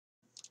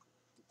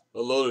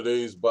Hello,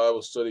 today's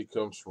Bible study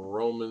comes from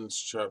Romans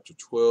chapter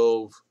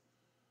 12,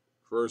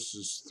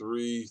 verses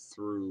 3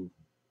 through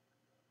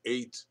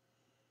 8,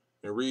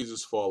 and reads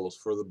as follows.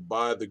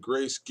 By the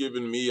grace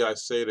given me, I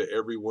say to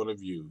every one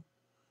of you,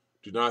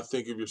 do not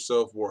think of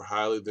yourself more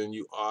highly than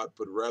you ought,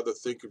 but rather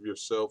think of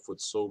yourself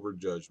with sober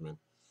judgment.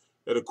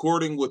 And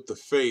according with the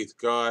faith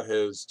God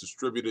has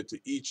distributed to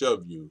each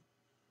of you,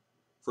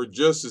 for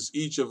just as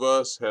each of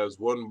us has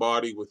one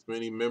body with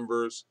many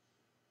members,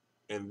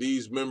 and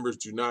these members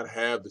do not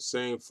have the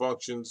same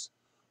functions,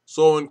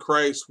 so in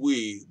Christ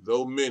we,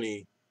 though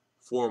many,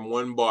 form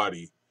one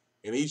body,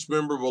 and each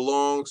member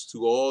belongs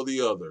to all the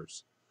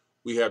others.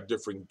 We have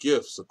different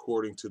gifts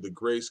according to the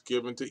grace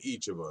given to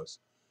each of us.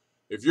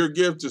 If your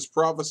gift is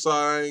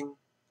prophesying,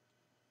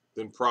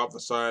 then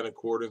prophesy in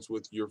accordance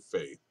with your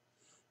faith.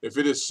 If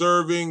it is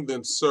serving,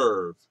 then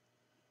serve.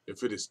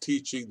 If it is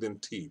teaching, then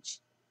teach.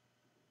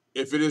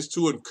 If it is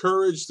to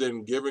encourage,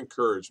 then give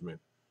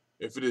encouragement.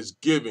 If it is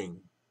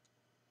giving,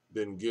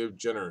 then give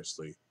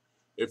generously.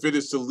 If it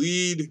is to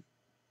lead,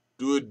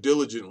 do it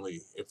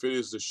diligently. If it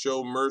is to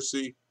show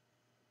mercy,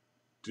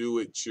 do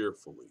it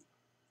cheerfully.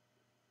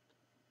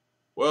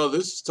 Well,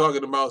 this is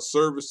talking about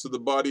service to the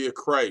body of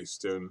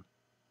Christ, and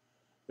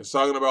it's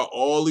talking about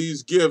all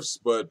these gifts,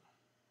 but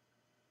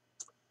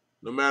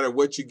no matter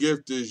what your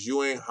gift is,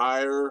 you ain't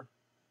higher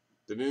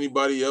than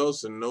anybody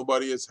else, and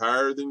nobody is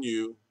higher than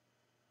you.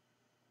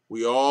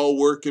 We all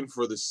working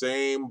for the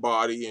same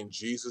body, and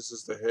Jesus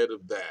is the head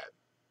of that.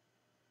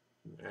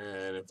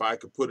 And if I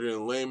could put it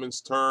in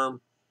layman's term,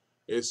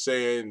 it's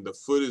saying the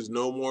foot is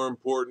no more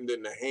important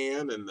than the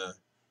hand, and the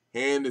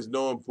hand is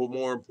no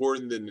more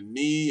important than the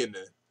knee, and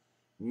the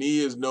knee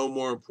is no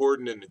more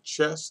important than the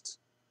chest,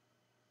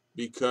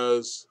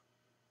 because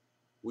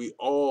we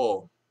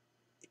all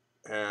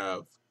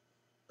have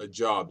a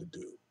job to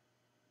do,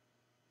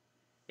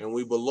 and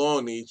we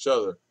belong to each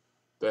other.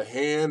 The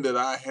hand that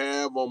I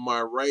have on my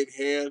right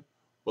hand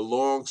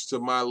belongs to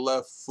my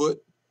left foot,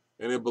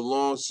 and it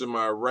belongs to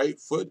my right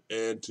foot,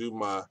 and to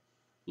my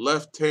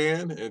left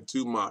hand, and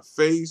to my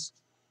face.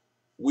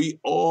 We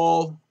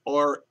all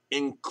are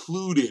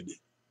included.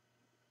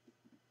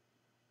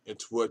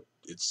 It's what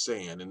it's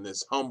saying in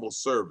this humble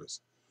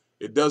service.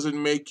 It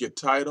doesn't make your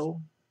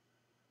title.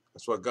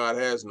 That's why God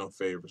has no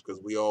favors,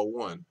 because we all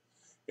one.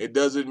 It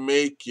doesn't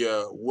make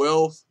your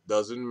wealth.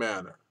 Doesn't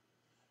matter.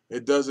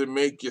 It doesn't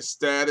make your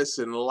status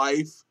in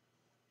life.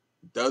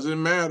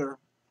 Doesn't matter.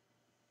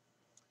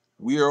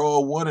 We are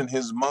all one in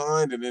his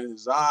mind and in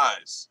his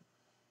eyes.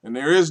 And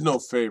there is no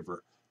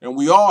favor. And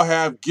we all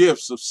have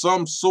gifts of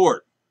some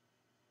sort.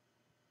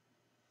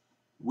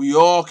 We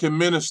all can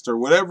minister,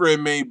 whatever it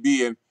may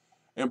be.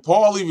 And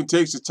Paul even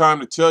takes the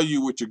time to tell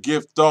you what your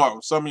gifts are,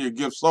 what some of your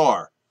gifts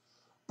are.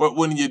 But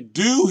when you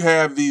do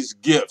have these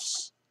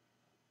gifts,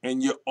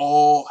 and you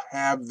all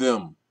have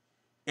them,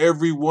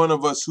 every one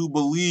of us who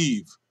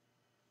believe,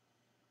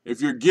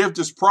 if your gift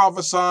is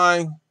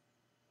prophesying,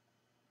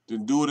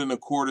 then do it in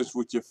accordance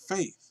with your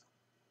faith.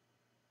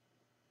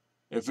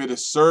 If it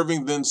is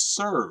serving, then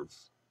serve.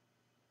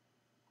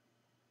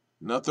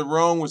 Nothing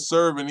wrong with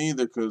serving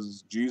either,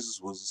 because Jesus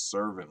was a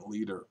servant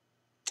leader.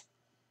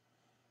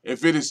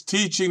 If it is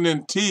teaching,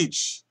 then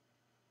teach.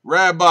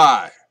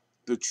 Rabbi,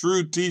 the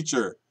true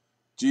teacher,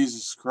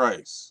 Jesus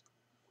Christ,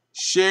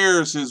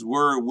 shares his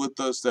word with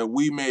us that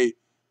we may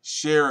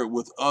share it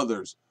with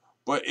others.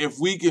 But if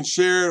we can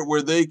share it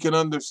where they can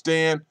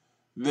understand,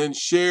 then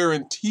share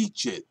and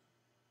teach it.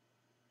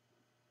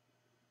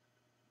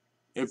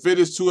 If it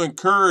is to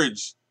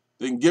encourage,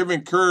 then give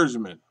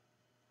encouragement.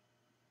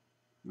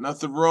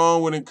 Nothing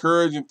wrong with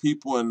encouraging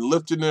people and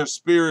lifting their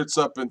spirits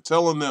up and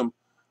telling them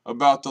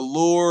about the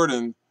Lord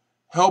and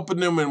helping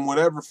them in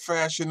whatever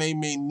fashion they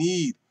may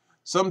need.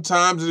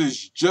 Sometimes it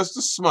is just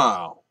a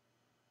smile.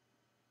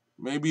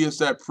 Maybe it's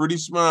that pretty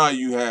smile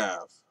you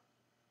have.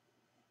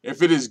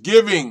 If it is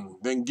giving,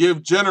 then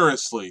give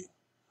generously.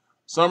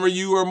 Some of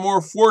you are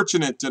more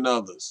fortunate than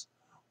others,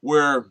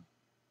 where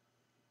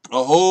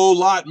a whole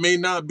lot may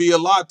not be a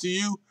lot to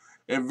you,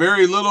 and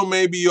very little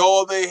may be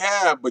all they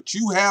have, but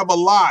you have a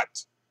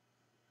lot.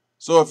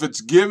 So if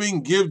it's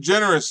giving, give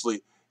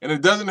generously. And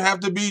it doesn't have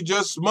to be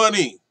just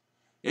money.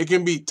 It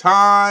can be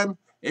time.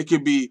 It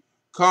can be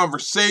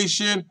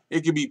conversation.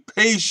 It can be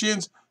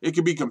patience. It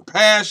can be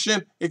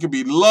compassion. It can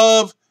be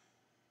love.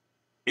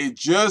 It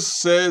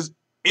just says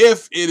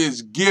if it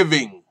is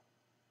giving,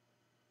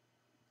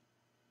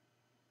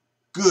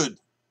 good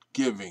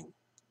giving,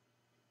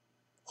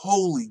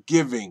 holy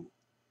giving,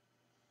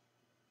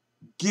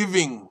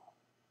 giving,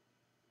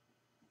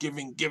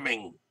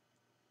 giving,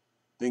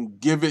 then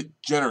give it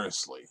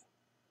generously.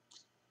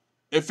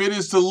 If it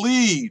is to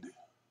lead,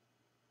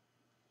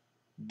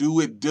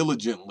 do it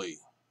diligently.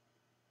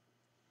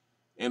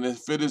 And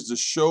if it is to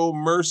show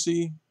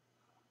mercy,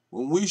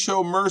 when we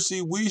show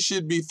mercy, we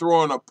should be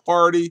throwing a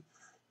party,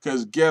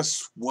 because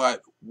guess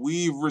what?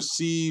 We've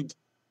received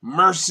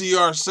mercy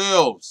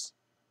ourselves.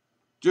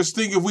 Just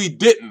think if we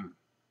didn't.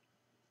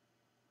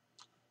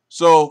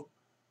 So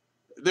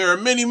there are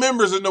many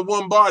members in the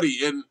one body,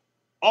 and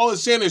All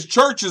it's saying is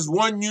church is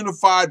one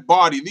unified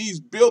body. These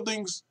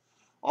buildings,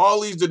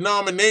 all these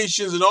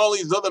denominations and all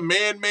these other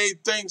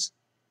man-made things,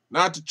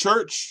 not the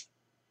church,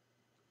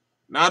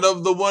 not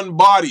of the one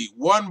body.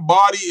 One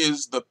body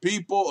is the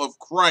people of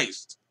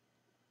Christ.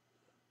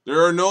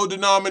 There are no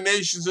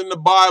denominations in the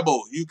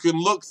Bible. You can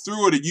look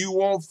through it and you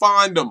won't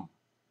find them.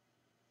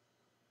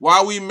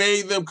 Why we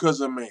made them?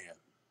 Because of man.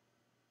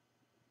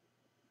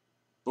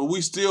 But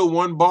we still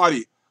one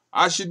body.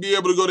 I should be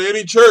able to go to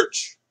any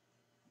church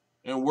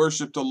and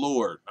worship the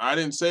Lord. I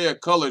didn't say a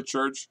colored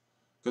church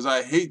because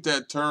I hate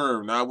that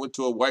term. Now I went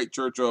to a white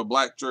church or a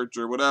black church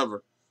or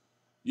whatever.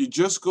 You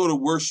just go to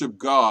worship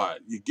God.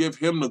 You give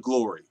him the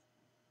glory.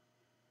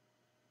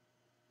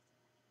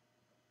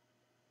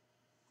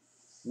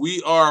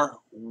 We are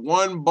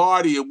one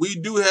body, and we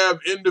do have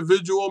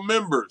individual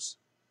members.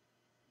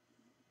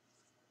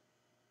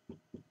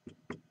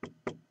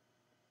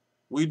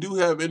 We do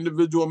have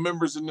individual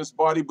members in this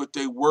body, but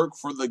they work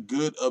for the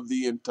good of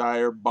the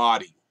entire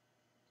body.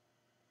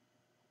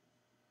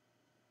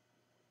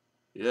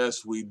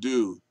 Yes, we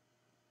do.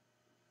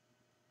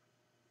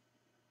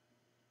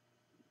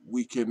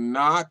 We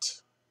cannot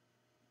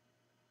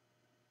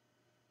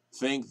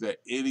think that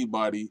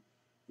anybody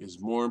is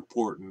more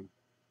important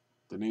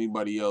than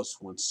anybody else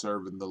when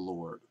serving the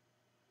Lord.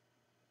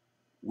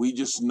 We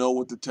just know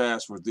what the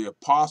task was. The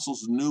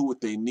apostles knew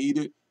what they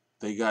needed.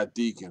 They got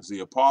deacons. The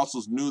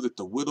apostles knew that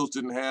the widows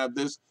didn't have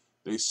this.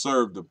 They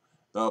served them.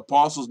 The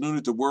apostles knew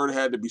that the word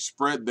had to be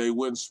spread. They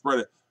wouldn't spread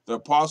it. The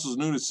apostles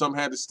knew that some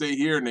had to stay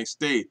here, and they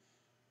stayed.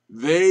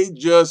 They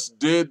just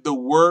did the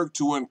work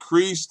to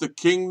increase the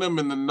kingdom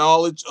and the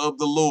knowledge of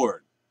the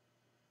Lord.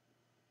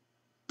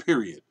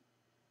 Period.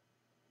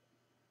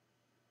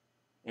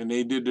 And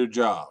they did their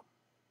job.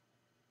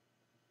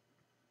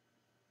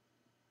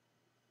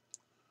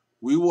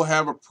 We will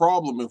have a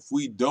problem if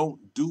we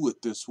don't do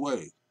it this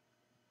way.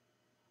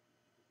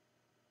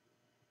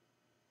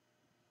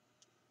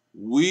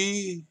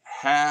 We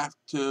have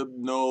to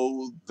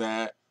know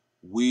that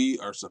we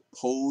are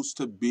supposed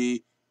to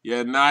be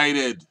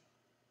united.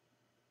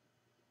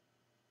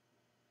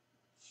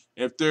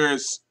 If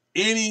there's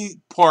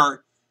any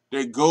part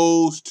that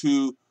goes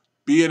to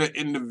being an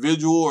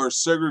individual or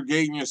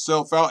segregating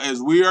yourself out,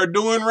 as we are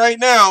doing right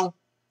now,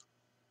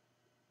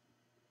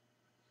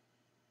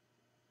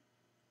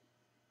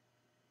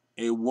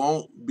 it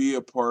won't be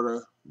a part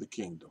of the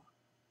kingdom.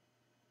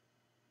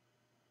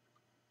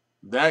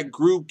 That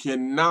group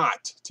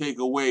cannot take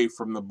away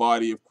from the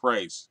body of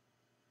Christ.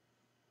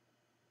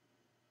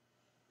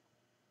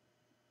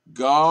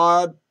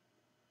 God,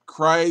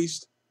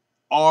 Christ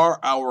are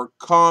our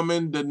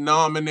common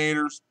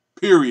denominators,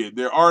 period.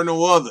 There are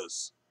no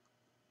others.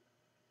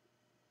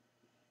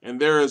 And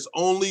there is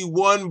only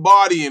one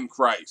body in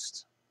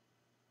Christ.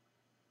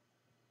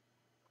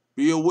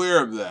 Be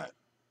aware of that.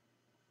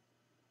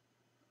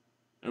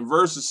 In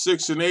verses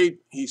 6 and 8,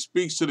 he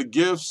speaks to the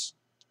gifts.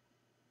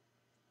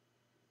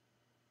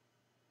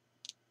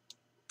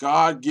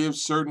 God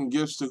gives certain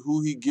gifts to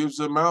who he gives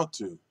them out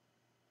to.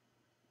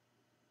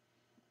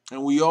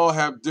 And we all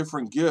have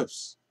different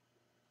gifts.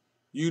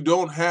 You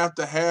don't have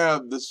to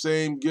have the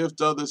same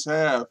gift others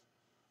have,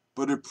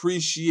 but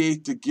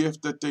appreciate the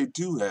gift that they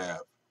do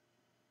have.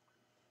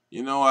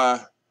 You know,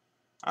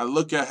 I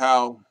look at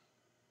how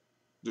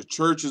the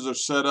churches are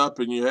set up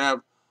and you have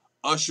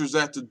ushers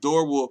at the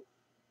door. Well,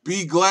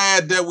 be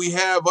glad that we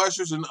have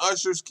ushers, and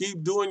ushers,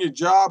 keep doing your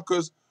job,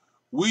 because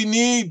we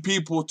need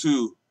people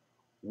to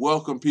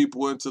welcome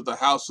people into the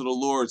house of the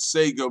Lord,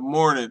 say good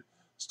morning,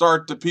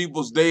 start the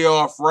people's day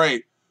off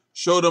right,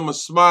 show them a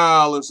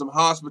smile and some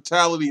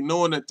hospitality,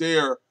 knowing that they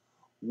are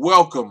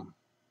welcome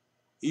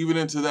even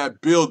into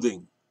that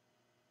building.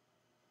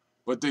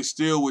 But they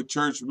still with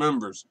church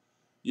members.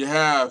 You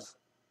have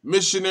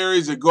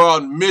missionaries that go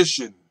out and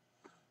mission.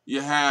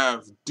 You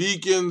have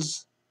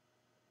deacons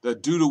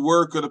that do the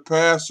work of the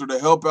pastor to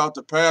help out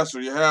the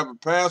pastor. You have a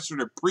pastor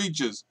that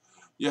preaches.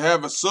 You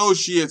have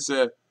associates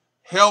that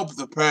help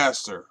the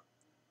pastor.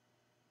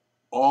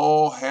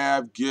 All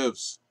have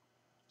gifts.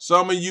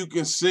 Some of you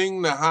can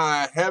sing the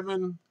high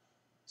heaven.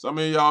 Some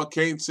of y'all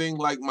can't sing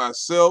like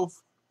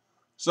myself.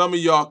 Some of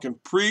y'all can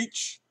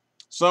preach.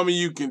 Some of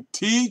you can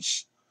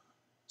teach.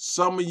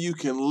 Some of you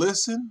can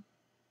listen.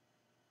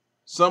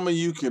 Some of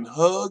you can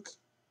hug.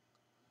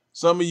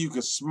 Some of you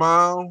can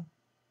smile.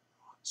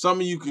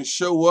 Some of you can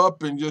show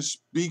up and just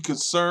be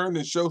concerned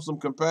and show some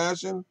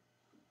compassion.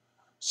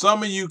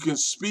 Some of you can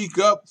speak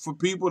up for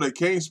people that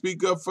can't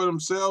speak up for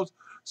themselves.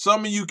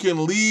 Some of you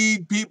can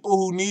lead people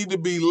who need to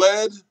be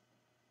led.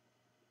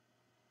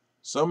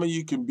 Some of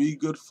you can be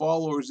good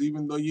followers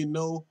even though you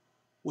know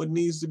what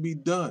needs to be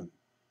done.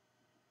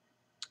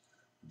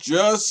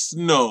 Just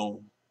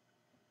know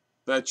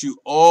that you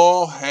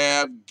all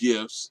have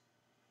gifts,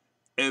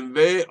 and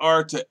they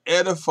are to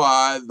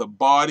edify the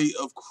body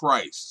of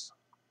Christ.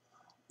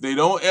 They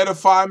don't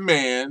edify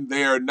man.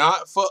 They are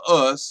not for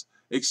us,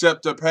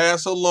 except to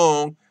pass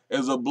along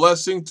as a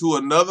blessing to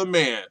another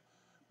man,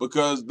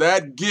 because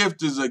that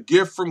gift is a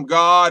gift from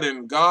God,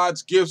 and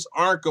God's gifts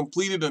aren't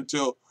completed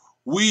until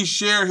we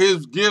share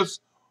his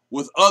gifts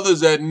with others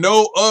that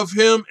know of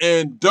him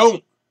and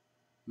don't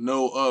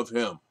know of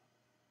him.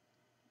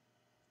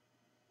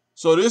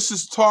 So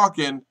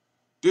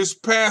this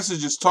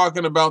passage is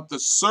talking about the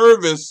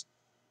service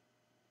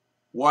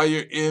while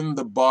you're in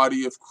the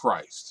body of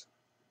Christ.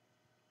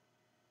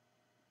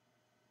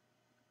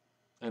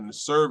 And the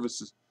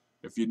services,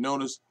 if you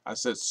notice, I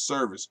said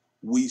service.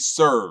 We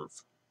serve.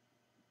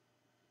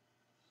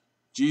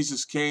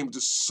 Jesus came to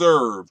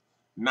serve,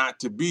 not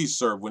to be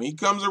served. When he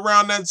comes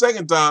around that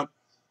second time,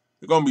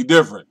 it's going to be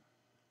different.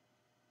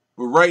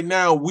 But right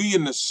now, we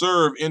in the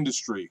serve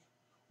industry.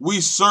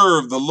 We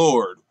serve the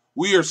Lord.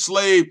 We are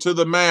slave to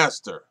the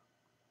master.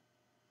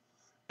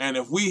 And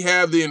if we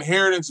have the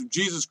inheritance of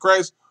Jesus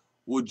Christ,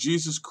 well,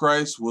 Jesus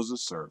Christ was a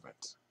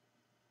servant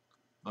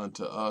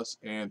unto us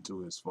and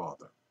to his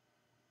Father.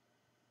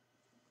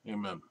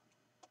 Amen.